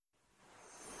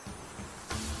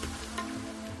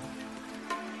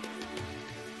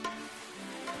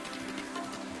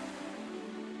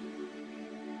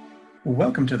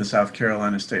Welcome to the South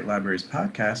Carolina State Library's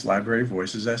podcast, Library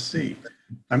Voices SC.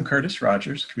 I'm Curtis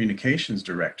Rogers, Communications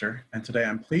Director, and today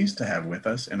I'm pleased to have with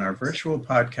us in our virtual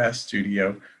podcast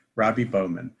studio, Robbie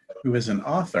Boman, who is an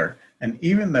author, and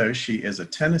even though she is a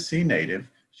Tennessee native,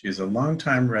 she is a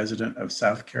longtime resident of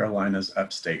South Carolina's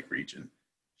upstate region.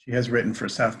 She has written for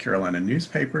South Carolina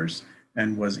newspapers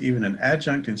and was even an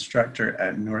adjunct instructor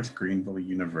at North Greenville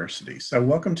University. So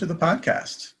welcome to the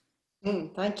podcast.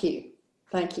 Thank you.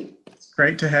 Thank you.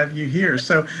 Great to have you here.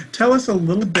 So tell us a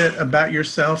little bit about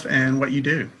yourself and what you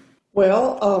do.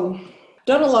 Well,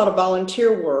 done a lot of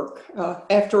volunteer work.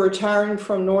 After retiring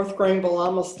from North Greenville, I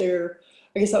was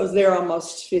there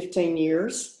almost 15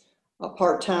 years, a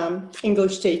part-time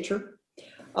English teacher.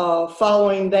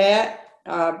 Following that,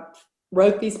 I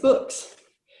wrote these books,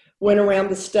 went around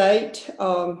the state,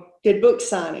 did book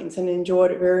signings and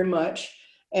enjoyed it very much.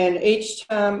 And each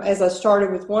time, as I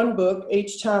started with one book,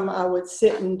 each time I would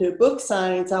sit and do book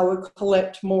signings, I would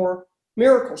collect more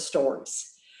miracle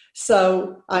stories.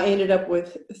 So I ended up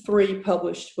with 3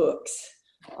 published books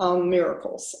on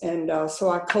miracles. And so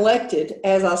I collected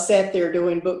as I sat there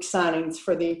doing book signings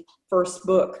for the first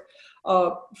book.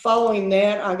 Following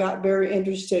that, I got very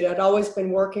interested. I'd always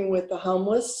been working with the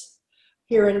homeless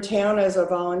here in town as a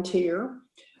volunteer.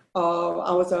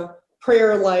 I was a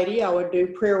prayer lady. I would do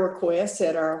prayer requests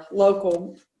at our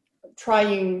local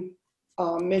Triune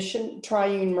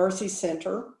Mercy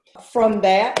Center. From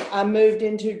that, I moved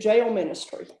into jail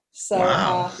ministry. So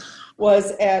Wow. I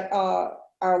was at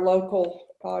our local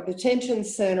detention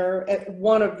center at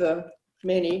one of the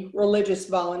many religious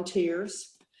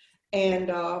volunteers. And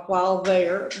while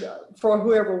there, for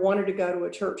whoever wanted to go to a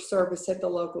church service at the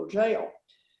local jail.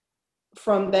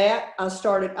 From that,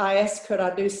 I asked, could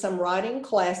I do some writing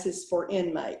classes for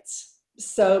inmates?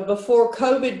 So before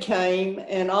COVID came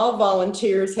and all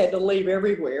volunteers had to leave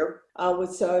everywhere, I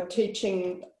was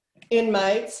teaching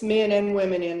inmates, men and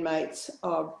women inmates,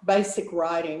 basic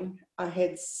writing. I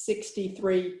had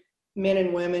 63 men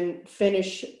and women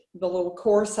finish the little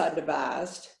course I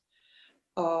devised,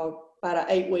 about an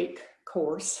 8-week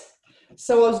course.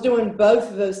 So I was doing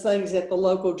both of those things at the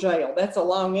local jail. That's a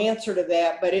long answer to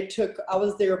that, but I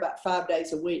was there about 5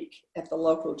 days a week at the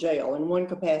local jail in one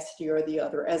capacity or the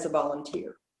other as a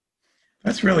volunteer.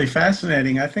 That's really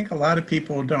fascinating. I think a lot of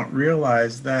people don't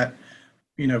realize that,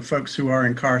 folks who are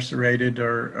incarcerated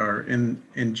or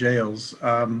in jails,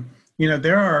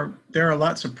 there are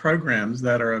lots of programs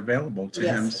that are available to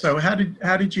him. So how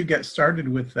did you get started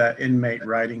with that inmate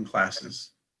writing classes?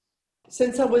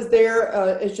 Since I was there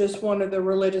as just one of the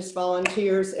religious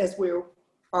volunteers, as we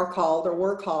are called or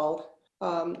were called,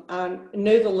 I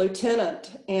knew the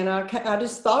lieutenant, and I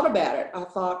just thought about it. I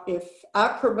thought, if I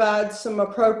provide some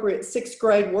appropriate 6th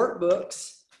grade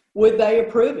workbooks, would they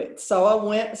approve it? So I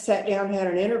went, sat down, had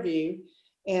an interview,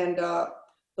 and the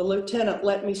lieutenant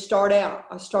let me start out.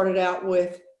 I started out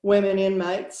with women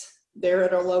inmates there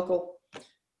at our local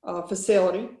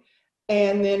facility.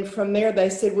 And then from there, they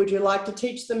said, would you like to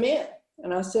teach the men?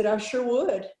 And I said, I sure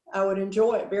would. I would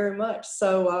enjoy it very much.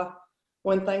 So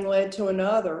one thing led to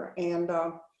another, and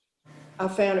I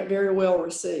found it very well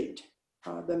received.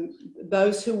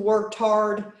 Those who worked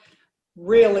hard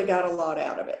really got a lot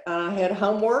out of it. I had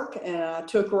homework, and I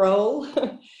took roll,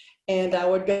 and I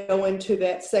would go into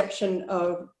that section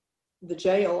of the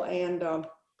jail and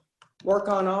work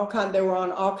on they were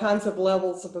on all kinds of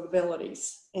levels of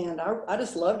abilities, and I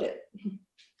just loved it.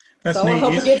 That's so neat. I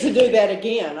hope to get to do that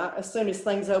again as soon as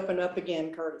things open up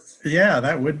again, Curtis. Yeah,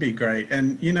 that would be great.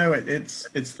 And, it's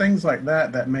things like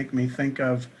that make me think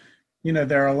of,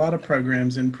 there are a lot of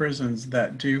programs in prisons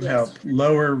that do help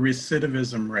lower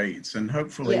recidivism rates. And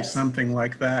hopefully something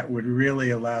like that would really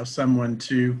allow someone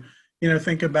to,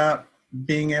 think about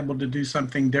being able to do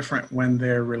something different when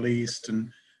they're released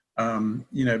and,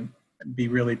 be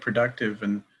really productive.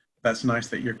 And that's nice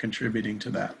that you're contributing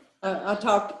to that. I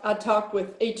talked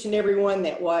with each and every one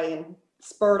that way and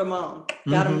spurred them on,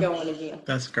 got them going again.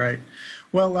 That's great.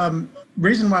 Well,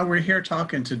 reason why we're here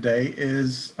talking today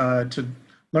is to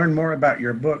learn more about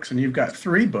your books, and you've got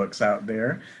 3 books out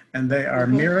there, and they are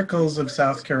Miracles of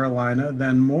South Carolina,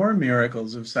 then More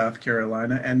Miracles of South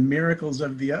Carolina, and Miracles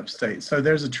of the Upstate. So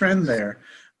there's a trend there.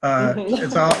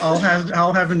 It's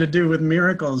all having to do with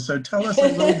miracles. So tell us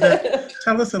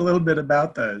a little bit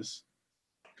about those.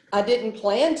 I didn't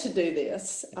plan to do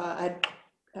this.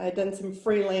 I'd done some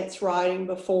freelance writing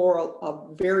before,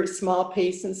 a very small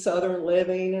piece in Southern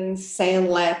Living and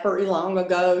Sandlapper long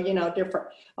ago, different,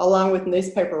 along with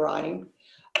newspaper writing.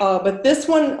 But this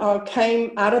one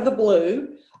came out of the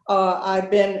blue. I've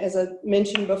been, as I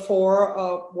mentioned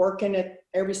before, working at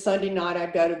every Sunday night.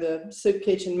 I'd go to the soup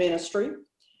kitchen ministry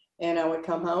and I would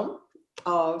come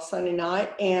home Sunday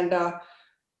night, and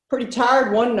pretty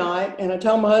tired one night, and I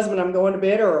told my husband I'm going to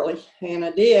bed early, and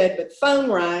I did, but the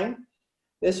phone rang.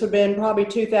 This would have been probably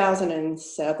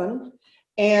 2007,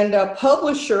 and a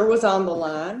publisher was on the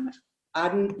line.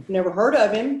 I'd never heard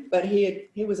of him, but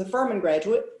he was a Furman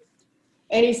graduate,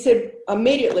 and he said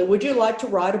immediately, "Would you like to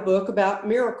write a book about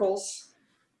miracles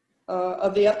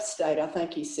of the upstate?" I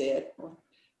think he said.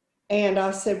 And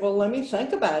I said, "Well, let me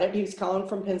think about it." He was calling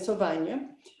from Pennsylvania.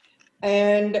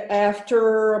 And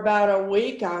after about a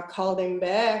week, I called him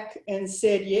back and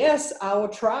said, "Yes, I will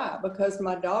try," because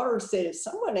my daughter said, "If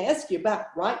someone asks you about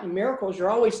writing miracles, you're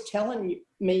always telling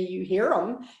me you hear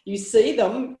them, you see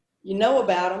them, you know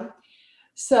about them."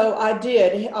 So I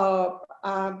did.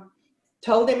 I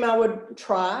told him I would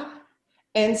try.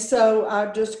 And so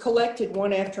I just collected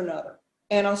one after another.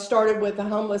 And I started with a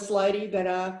homeless lady that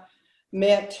I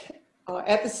met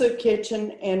at the soup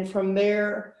kitchen. And from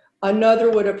there, another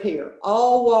would appear.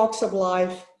 All walks of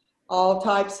life, all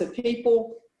types of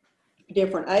people,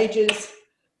 different ages,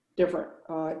 different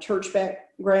church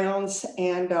backgrounds.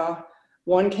 And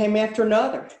one came after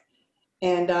another.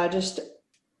 And I just,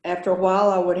 after a while,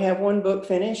 I would have one book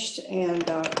finished and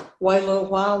wait a little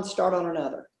while and start on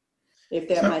another, if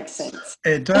that makes sense.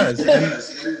 It does.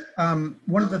 And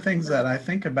one of the things that I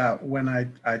think about when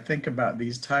I think about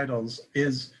these titles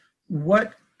is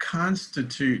what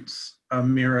constitutes a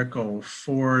miracle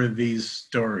for these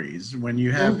stories. When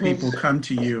you have people come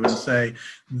to you and say,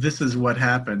 "This is what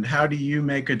happened," how do you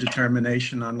make a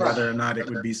determination on whether or not it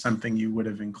would be something you would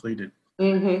have included?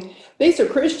 These are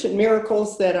Christian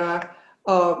miracles that I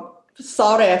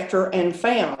sought after and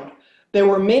found. There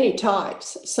were many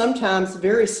types, sometimes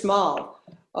very small,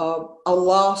 a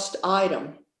lost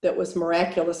item that was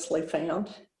miraculously found,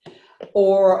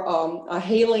 or a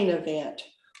healing event,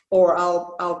 or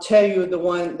I'll tell you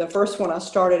the first one I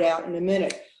started out in a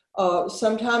minute.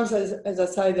 Sometimes, as I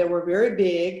say, they were very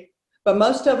big, but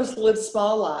most of us live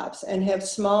small lives and have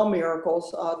small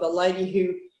miracles. The lady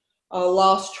who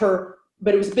lost her,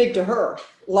 but it was big to her,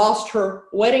 lost her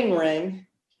wedding ring,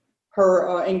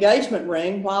 her engagement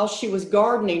ring, while she was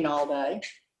gardening all day,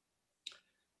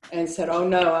 and said, "Oh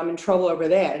no, I'm in trouble over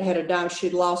that." It had a dime.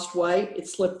 She'd lost weight. It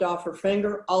slipped off her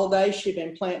finger. All day she'd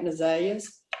been planting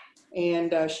azaleas,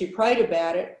 and she prayed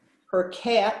about it. Her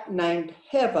cat named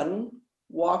Heaven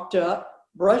walked up,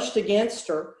 brushed against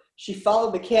her. She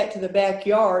followed the cat to the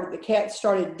backyard. The cat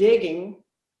started digging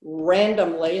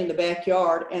randomly in the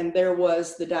backyard, and there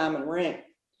was the diamond ring.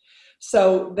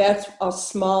 So that's a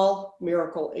small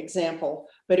miracle example,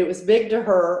 but it was big to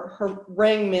her. Her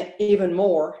ring meant even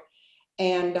more.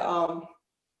 And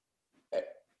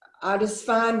I just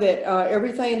find that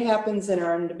everything that happens in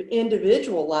our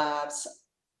individual lives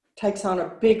takes on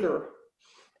a bigger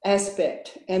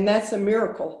aspect. And that's a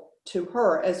miracle to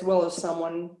her, as well as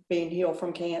someone being healed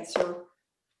from cancer,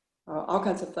 all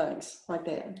kinds of things like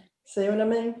that. See what I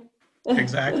mean?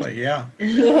 Exactly, yeah.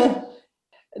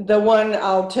 The one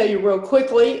I'll tell you real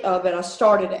quickly that I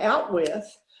started out with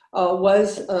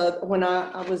was when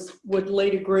I would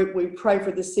lead a group. We pray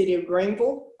for the city of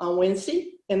Greenville on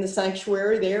Wednesday in the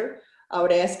sanctuary there. I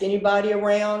would ask anybody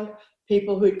around,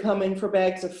 people who'd come in for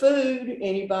bags of food,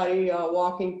 anybody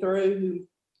walking through,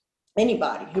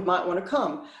 anybody who might want to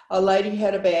come. A lady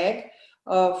had a bag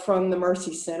from the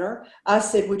Mercy Center. I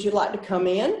said, "Would you like to come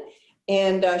in?"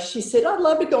 And she said, "I'd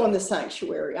love to go in the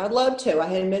sanctuary. I'd love to. I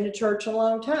hadn't been to church in a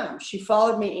long time." She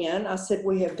followed me in. I said,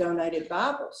 "We have donated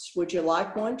Bibles. Would you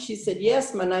like one?" She said,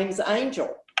 "Yes, my name's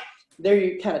Angel." There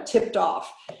you kind of tipped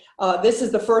off. This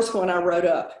is the first one I wrote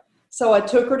up. So I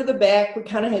took her to the back. We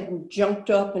kind of had jumped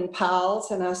up in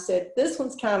piles. And I said, "This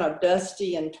one's kind of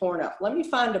dusty and torn up. Let me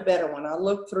find a better one." I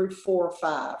looked through 4 or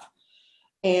 5.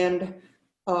 And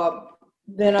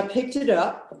then I picked it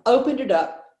up, opened it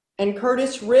up, and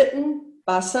Curtis, written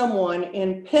by someone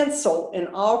in pencil in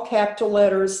all capital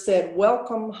letters, said,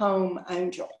 "Welcome home,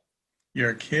 Angel."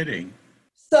 You're kidding.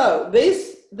 So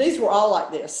these were all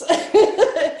like this.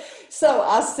 So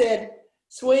I said,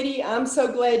 "Sweetie, I'm so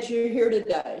glad you're here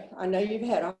today. I know you've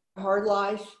had a hard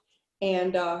life,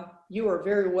 and you are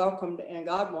very welcomed, and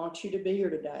God wants you to be here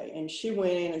today." And she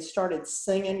went in and started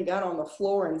singing, got on the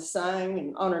floor and sang,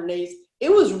 and on her knees.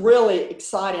 It was really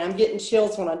exciting. I'm getting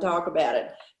chills when I talk about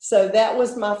it. So that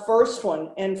was my first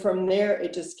one, and from there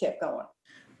it just kept going.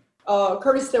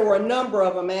 Curtis, there were a number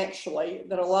of them actually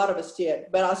that a lot of us did,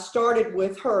 but I started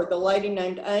with her, the lady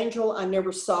named Angel. I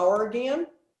never saw her again.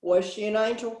 Was she an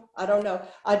angel? I don't know.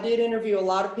 I did interview a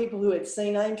lot of people who had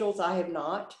seen angels. I have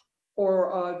not,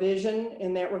 or vision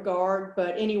in that regard.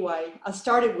 But anyway, I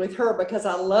started with her because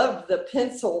I loved the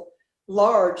pencil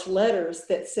large letters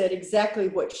that said exactly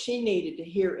what she needed to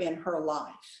hear in her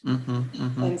life.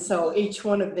 And so each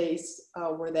one of these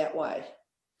were that way.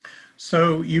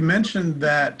 So you mentioned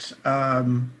that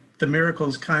the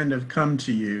miracles kind of come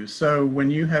to you. So when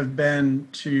you have been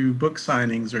to book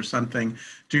signings or something,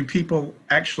 do people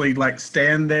actually like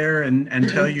stand there and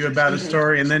tell you about a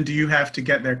story? And then do you have to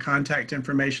get their contact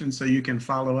information so you can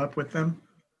follow up with them?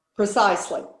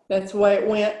 Precisely. That's the way it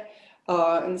went.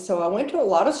 And so I went to a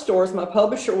lot of stores. My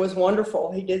publisher was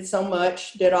wonderful. He did so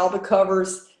much, did all the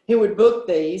covers. He would book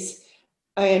these.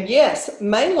 And yes,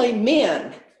 mainly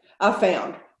men, I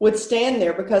found, would stand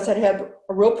there because I'd have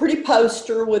a real pretty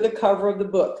poster with a cover of the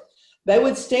book. They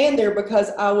would stand there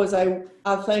because I was I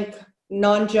think,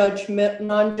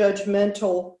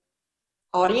 non-judgmental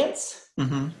audience.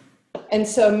 And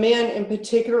so men in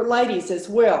particular, ladies as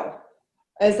well,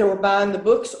 as they were buying the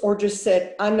books, or just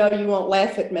said, I know you won't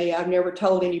laugh at me. I've never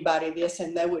told anybody this.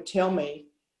 And they would tell me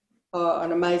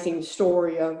an amazing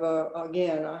story of,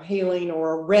 again, a healing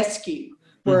or a rescue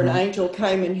where an angel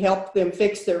came and helped them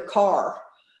fix their car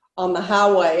on the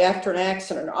highway after an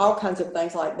accident, all kinds of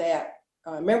things like that.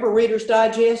 Remember Reader's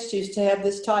Digest used to have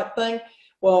this type thing?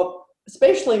 Well,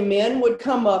 especially men would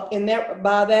come up, and that,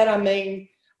 by that I mean,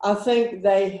 I think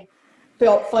they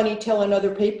felt funny telling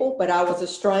other people, but I was a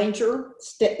stranger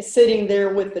sitting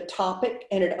there with the topic,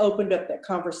 and it opened up that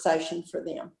conversation for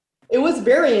them. It was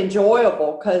very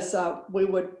enjoyable because we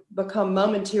would become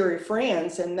momentary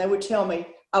friends, and they would tell me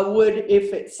I would,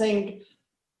 if it seemed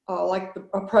like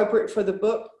appropriate for the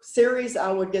book series,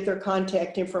 I would get their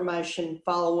contact information,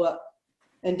 follow up,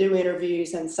 and do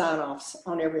interviews and sign-offs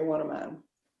on every one of mine.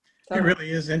 It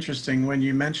really is interesting when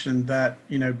you mentioned that,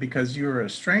 you know, because you were a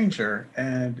stranger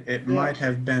and it might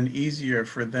have been easier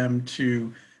for them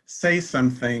to say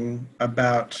something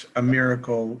about a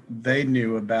miracle they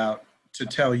knew about to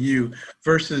tell you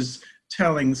versus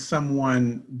telling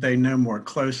someone they know more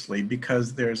closely,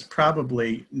 because there's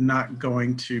probably not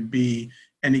going to be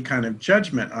any kind of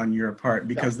judgment on your part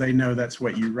because they know that's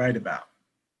what you write about.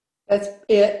 That's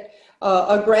it.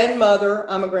 A grandmother,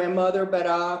 I'm a grandmother,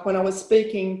 but when I was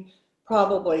speaking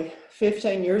probably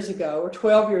 15 years ago or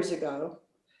 12 years ago,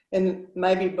 and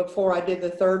maybe before I did the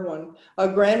third one, a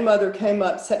grandmother came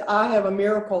up and said, I have a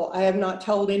miracle I have not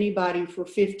told anybody for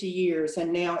 50 years,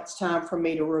 and now it's time for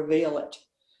me to reveal it.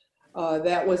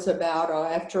 That was about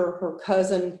after her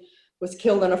cousin was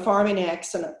killed in a farming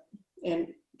accident, and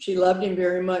she loved him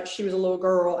very much. She was a little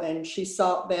girl, and she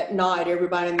saw that night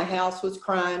everybody in the house was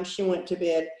crying. She went to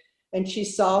bed, and she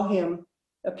saw him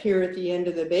appear at the end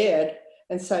of the bed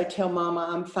and say, tell Mama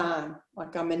I'm fine,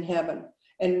 like I'm in heaven,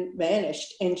 and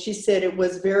vanished. And she said it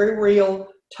was very real,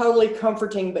 totally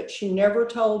comforting, but she never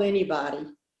told anybody.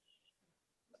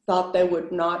 Thought they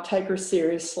would not take her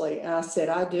seriously. And I said,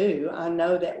 I do. I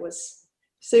know that was,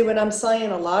 see what I'm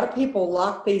saying? A lot of people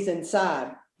lock these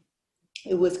inside.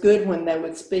 It was good when they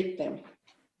would speak them.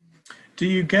 Do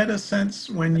you get a sense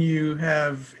when you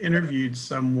have interviewed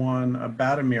someone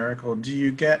about a miracle, do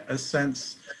you get a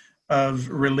sense of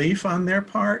relief on their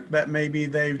part that maybe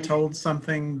they've told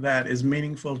something that is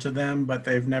meaningful to them, but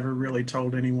they've never really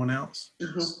told anyone else?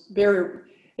 It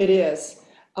is.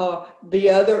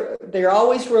 They're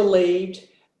always relieved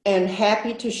and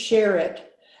happy to share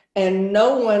it. And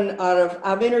no one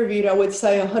I've interviewed, I would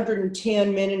say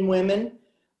 110 men and women,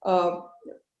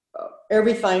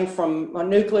 everything from a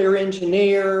nuclear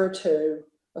engineer to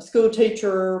a school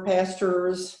teacher,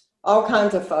 pastors, all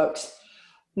kinds of folks.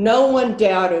 No one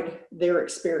doubted their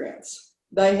experience.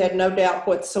 They had no doubt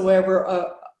whatsoever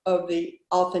of the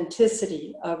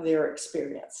authenticity of their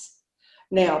experience.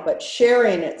 Now, but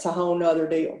sharing it's a whole nother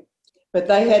deal. But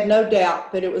they had no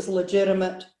doubt that it was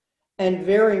legitimate and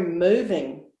very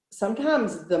moving,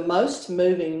 sometimes the most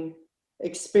moving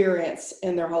experience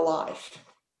in their whole life.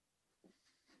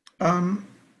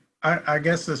 I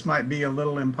guess this might be a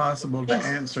little impossible to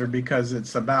answer because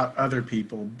it's about other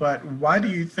people, but why do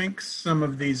you think some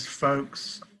of these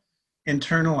folks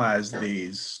internalize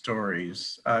these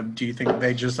stories? Do you think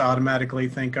they just automatically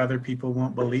think other people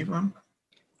won't believe them?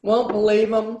 Won't believe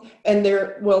them. And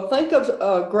think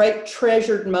of great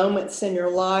treasured moments in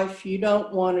your life. You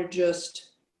don't want to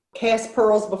just cast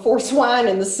pearls before swine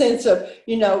in the sense of,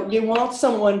 you want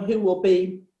someone who will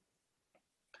be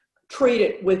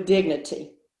treated with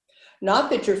dignity.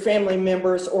 Not that your family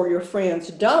members or your friends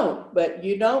don't, but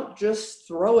you don't just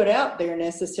throw it out there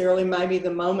necessarily. Maybe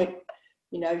the moment,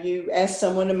 you ask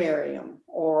someone to marry them,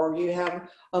 or you have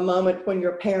a moment when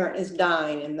your parent is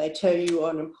dying and they tell you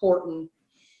an important,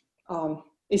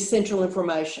 essential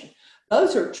information.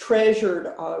 Those are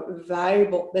treasured,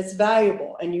 valuable,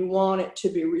 and you want it to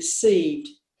be received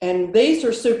And these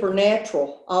are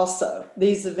supernatural also.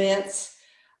 These events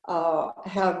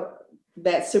have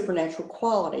that supernatural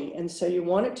quality. And so you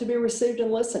want it to be received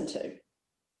and listened to.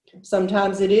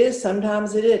 Sometimes it is,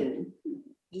 sometimes it isn't.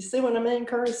 You see what I mean,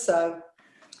 Curtis? So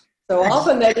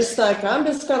often they just think, I'm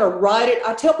just going to write it.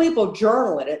 I tell people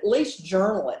journal it, at least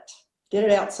journal it. Get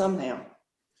it out somehow.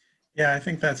 Yeah, I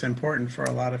think that's important for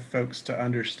a lot of folks to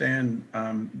understand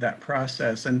that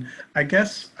process. And I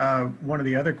guess one of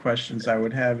the other questions I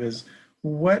would have is,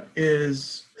 what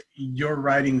is your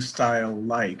writing style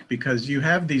like? Because you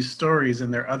have these stories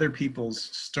and they're other people's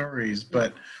stories,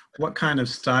 but what kind of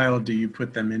style do you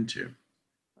put them into?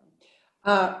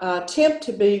 I attempt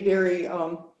to be very,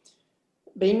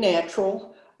 be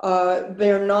natural.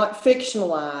 They're not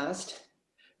fictionalized.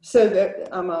 So that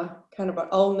I'm a kind of an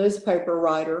old newspaper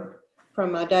writer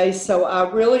from my days. So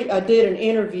I did an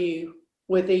interview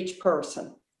with each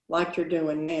person like you're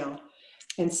doing now.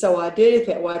 And so I did it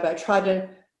that way, but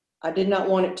I did not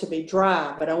want it to be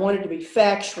dry, but I wanted it to be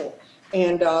factual.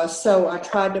 And so I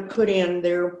tried to put in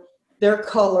their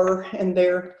color and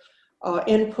their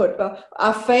input. But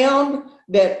I found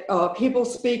that people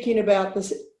speaking about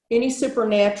any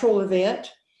supernatural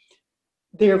event,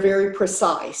 they're very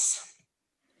precise.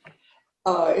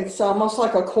 It's almost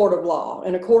like a court of law.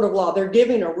 In a court of law, they're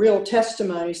giving a real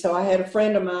testimony. So I had a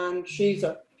friend of mine, she's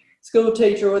a school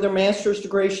teacher with her master's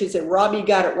degree. She said, Robbie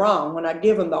got it wrong. When I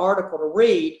give him the article to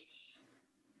read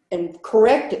and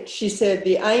correct it, she said,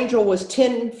 the angel was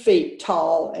 10 feet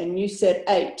tall and you said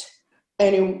 8.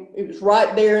 And it was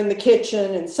right there in the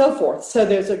kitchen and so forth. So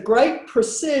there's a great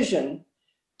precision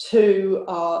to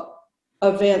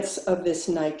events of this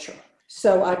nature.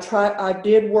 So I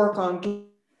did work on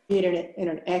getting it in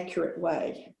an accurate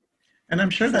way. And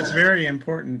I'm sure that's very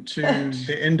important to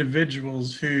the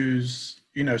individuals whose,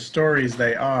 stories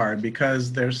they are,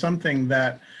 because there's something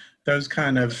that those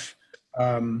kind of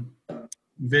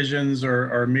visions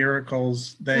or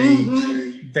miracles,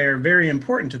 they're very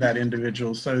important to that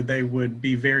individual, so they would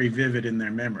be very vivid in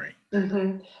their memory.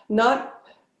 Mm-hmm. Not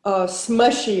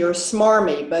smushy or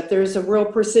smarmy, but there's a real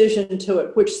precision to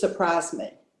it, which surprised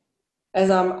me, as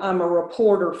I'm a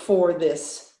reporter for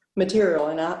this material,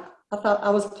 and I thought I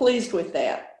was pleased with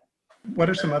that.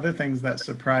 What are some other things that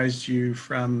surprised you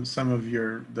from some of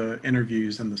the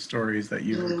interviews and the stories that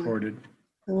you've recorded?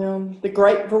 The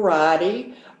great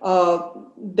variety,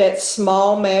 that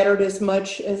small mattered as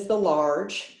much as the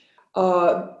large.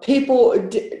 No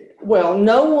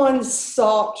one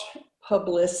sought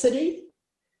publicity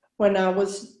when I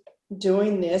was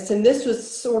doing this, and this was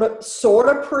sort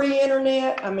of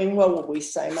pre-internet. I mean, what would we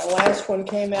say? My last one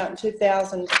came out in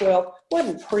 2012.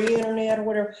 Wasn't pre-internet or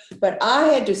whatever, but I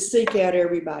had to seek out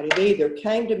everybody. They either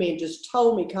came to me and just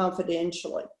told me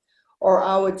confidentially, or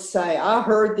I would say, I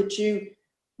heard that you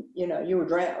were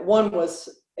drafted. One was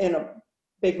in a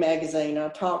big magazine. I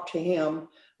talked to him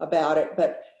about it,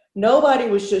 but nobody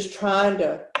was just trying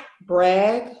to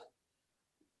brag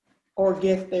or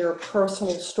get their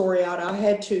personal story out. I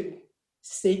had to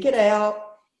seek it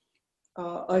out,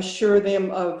 assure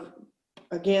them of,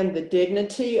 again, the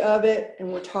dignity of it.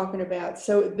 And we're talking about,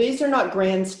 so these are not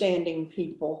grandstanding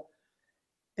people.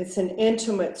 It's an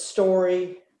intimate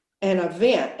story, an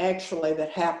event actually that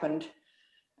happened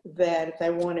that they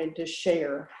wanted to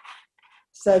share.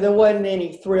 So there wasn't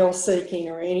any thrill seeking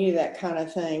or any of that kind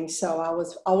of thing. So I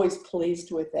was always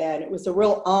pleased with that. It was a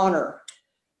real honor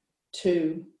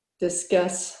to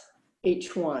discuss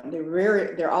each one.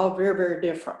 They're all very, very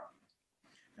different.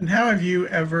 And how have you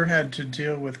ever had to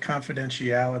deal with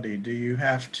confidentiality? Do you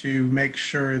have to make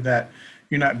sure that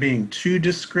you're not being too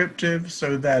descriptive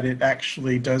so that it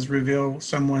actually does reveal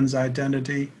someone's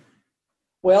identity?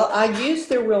 Well, I use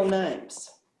their real names.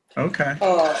 Okay.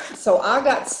 So I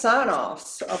got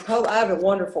sign-offs. I have a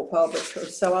wonderful publisher,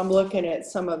 so I'm looking at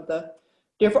some of the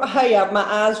different. Hey, my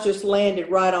eyes just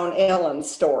landed right on Ellen's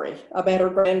story about her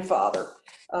grandfather.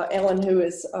 Ellen, who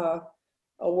is a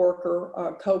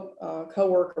worker,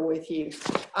 co-worker with you.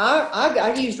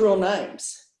 I used real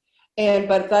names,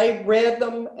 but they read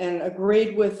them and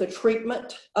agreed with the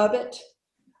treatment of it.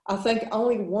 I think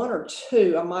only one or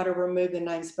two I might have removed the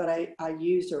names, but I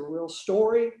used a real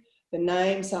story. The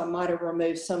names, I might have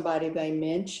removed somebody they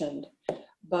mentioned,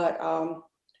 but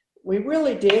we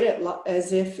really did it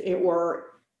as if it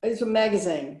was a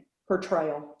magazine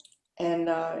portrayal, and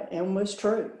was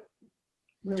true,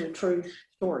 really true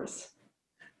stories.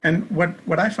 And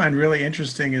what I find really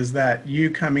interesting is that you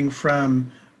coming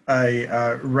from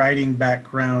a writing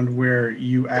background where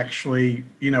you actually,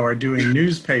 are doing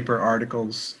newspaper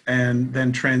articles and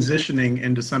then transitioning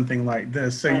into something like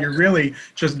this. So you're really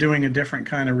just doing a different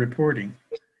kind of reporting.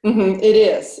 It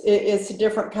is. It's a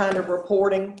different kind of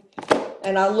reporting.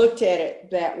 And I looked at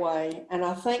it that way. And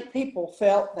I think people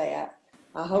felt that.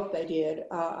 I hope they did.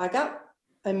 I got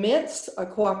immense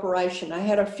cooperation. I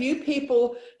had a few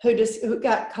people who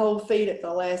got cold feet at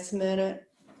the last minute.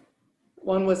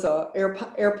 One was a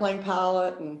airplane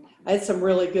pilot, and I had some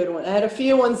really good ones. I had a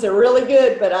few ones that were really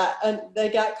good, but they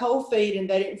got cold feet and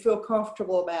they didn't feel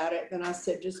comfortable about it. And I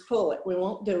said, just pull it. We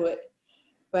won't do it.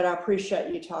 But I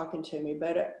appreciate you talking to me.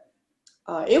 But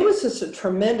it was just a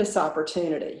tremendous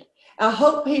opportunity. I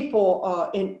hope people,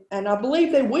 and I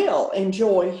believe they will,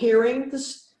 enjoy hearing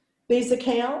these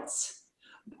accounts.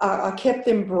 I kept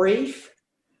them brief.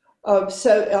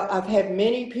 So I've had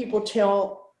many people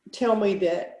tell me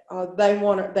that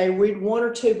they read one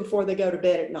or two before they go to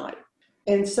bed at night.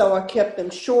 And so I kept them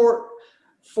short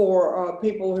for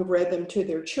people who've read them to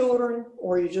their children,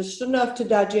 or you just enough to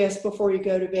digest before you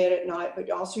go to bed at night,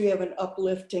 but also you have an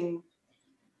uplifting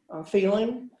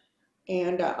feeling.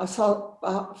 And I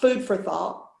saw food for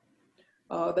thought.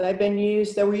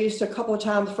 They were used a couple of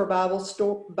times for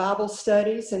Bible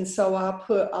studies, and so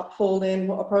I pulled in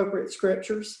appropriate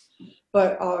scriptures.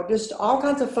 But just all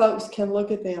kinds of folks can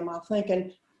look at them, I think.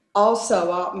 And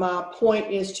also, my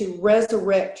point is to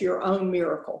resurrect your own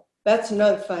miracle. That's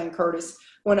another thing, Curtis.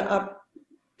 When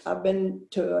I've been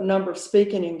to a number of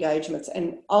speaking engagements,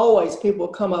 and always people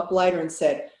come up later and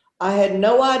said, I had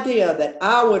no idea that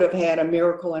I would have had a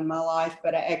miracle in my life,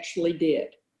 but I actually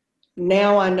did.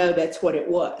 Now I know that's what it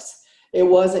was. It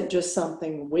wasn't just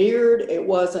something weird. It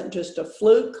wasn't just a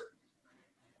fluke.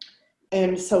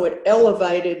 And so it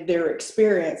elevated their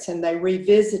experience and they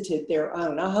revisited their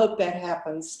own. I hope that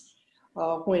happens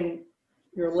when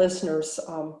your listeners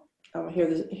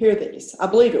hear these. I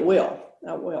believe it will.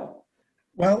 I will.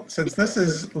 Well, since this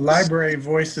is Library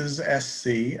Voices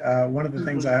SC, one of the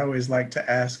things I always like to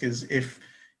ask is if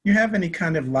you have any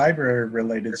kind of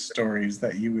library-related stories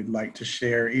that you would like to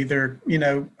share, either,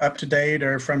 up to date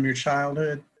or from your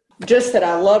childhood. Just that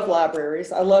I love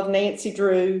libraries. I love Nancy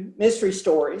Drew mystery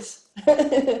stories.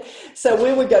 So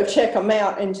we would go check them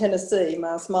out in Tennessee,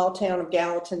 my small town of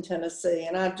Gallatin, Tennessee.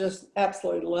 And I just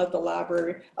absolutely love the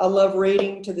library. I love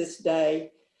reading to this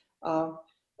day.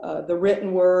 The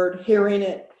written word, hearing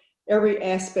it, every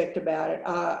aspect about it.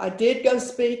 I did go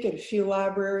speak at a few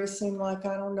libraries, seemed like,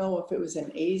 I don't know if it was in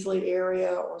Easley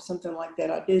area or something like that.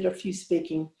 I did a few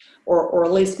speaking or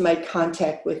at least made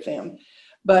contact with them.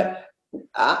 But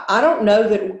I don't know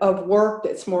that of work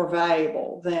that's more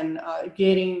valuable than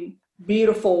getting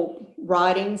beautiful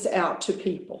writings out to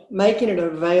people, making it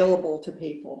available to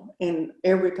people in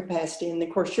every capacity. And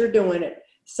of course, you're doing it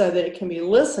so that it can be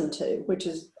listened to, which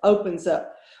opens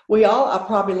up. I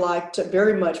probably liked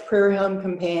very much Prairie Home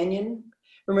Companion.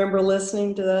 Remember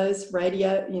listening to those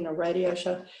radio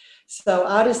show? So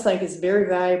I just think it's very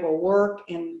valuable work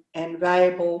and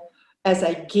valuable as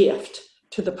a gift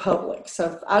to the public.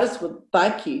 So I just would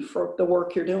thank you for the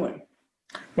work you're doing.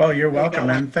 Well, you're welcome,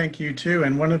 and thank you too.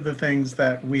 And one of the things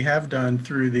that we have done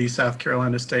through the South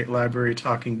Carolina State Library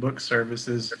Talking Book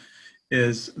Services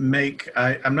is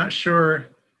I'm not sure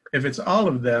if it's all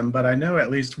of them, but I know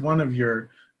at least one of your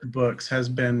books has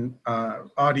been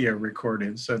audio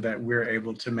recorded so that we're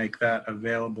able to make that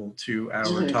available to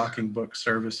our talking book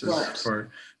services for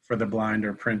the blind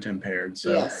or print impaired.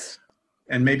 So, yes.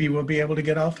 And maybe we'll be able to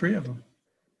get all three of them.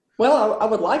 Well, I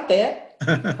would like that.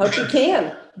 Hope you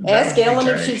can. Ask Ellen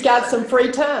if she's got some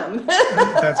free time.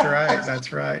 That's right.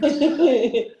 That's right.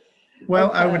 Well,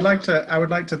 okay. I would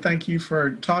like to thank you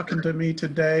for talking to me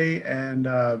today, and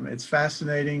it's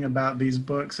fascinating about these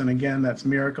books. And again, that's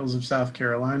Miracles of South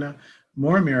Carolina,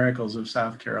 More Miracles of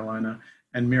South Carolina,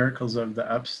 and Miracles of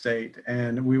the Upstate.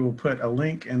 And we will put a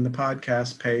link in the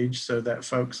podcast page so that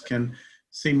folks can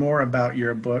see more about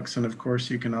your books. And of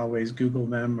course, you can always Google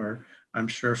them, or I'm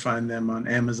sure find them on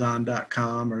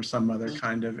Amazon.com or some other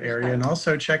kind of area. And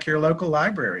also check your local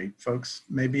library. Folks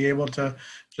may be able to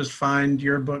just find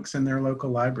your books in their local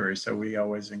library. So we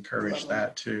always encourage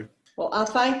that too. Well, I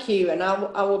thank you. And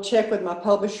I will check with my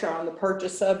publisher on the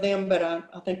purchase of them, but I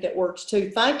think that works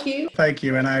too. Thank you. Thank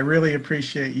you. And I really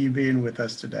appreciate you being with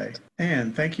us today.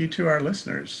 And thank you to our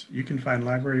listeners. You can find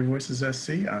Library Voices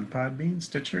SC on Podbean,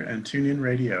 Stitcher, and TuneIn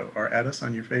Radio, or add us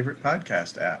on your favorite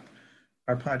podcast app.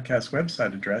 Our podcast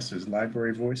website address is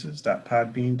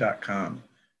libraryvoices.podbean.com.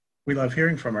 We love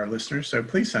hearing from our listeners, so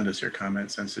please send us your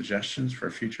comments and suggestions for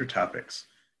future topics.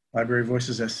 Library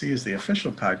Voices SC is the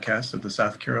official podcast of the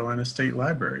South Carolina State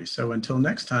Library. So until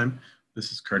next time,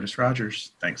 this is Curtis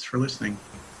Rogers. Thanks for listening.